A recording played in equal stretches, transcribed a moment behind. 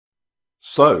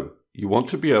So you want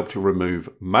to be able to remove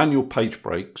manual page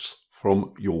breaks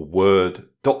from your Word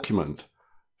document.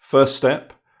 First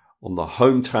step, on the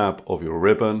Home tab of your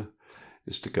ribbon,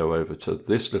 is to go over to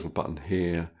this little button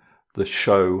here, the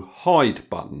Show Hide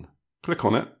button. Click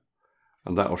on it,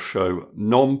 and that will show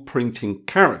non-printing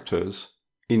characters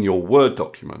in your Word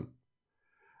document.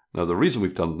 Now the reason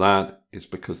we've done that is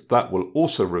because that will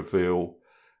also reveal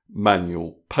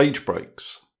manual page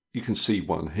breaks. You can see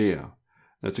one here.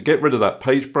 Now to get rid of that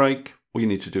page break, all you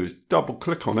need to do is double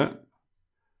click on it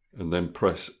and then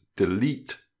press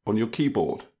delete on your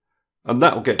keyboard, and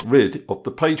that will get rid of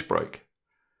the page break.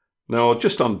 Now I'll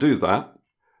just undo that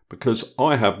because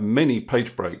I have many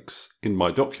page breaks in my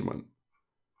document.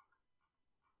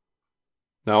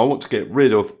 Now I want to get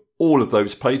rid of all of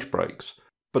those page breaks,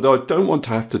 but I don't want to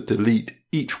have to delete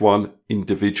each one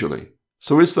individually.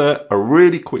 So is there a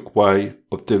really quick way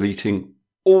of deleting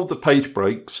all the page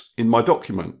breaks in my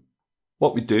document?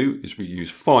 What we do is we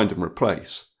use Find and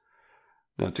Replace.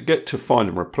 Now to get to Find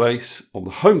and Replace, on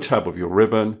the Home tab of your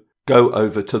ribbon, go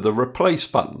over to the Replace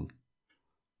button.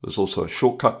 There's also a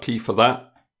shortcut key for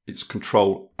that. It's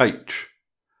Control H.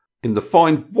 In the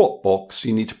Find What box,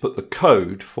 you need to put the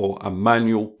code for a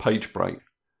manual page break.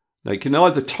 Now you can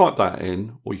either type that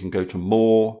in, or you can go to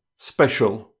More,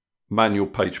 Special, Manual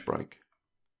Page Break.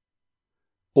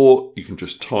 Or you can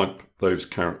just type those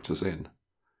characters in.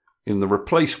 In the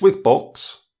Replace With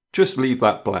box, just leave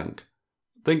that blank.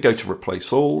 Then go to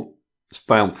Replace All. It's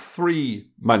found 3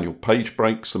 manual page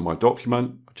breaks in my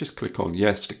document. Just click on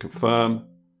Yes to confirm.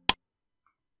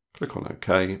 Click on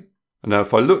OK. And now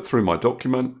if I look through my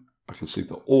document, I can see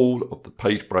that all of the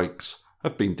page breaks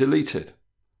have been deleted.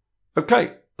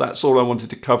 Okay, that's all I wanted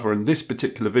to cover in this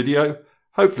particular video.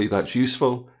 Hopefully that's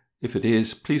useful. If it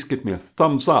is, please give me a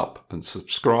thumbs up and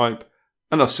subscribe,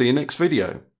 and I'll see you next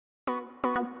video.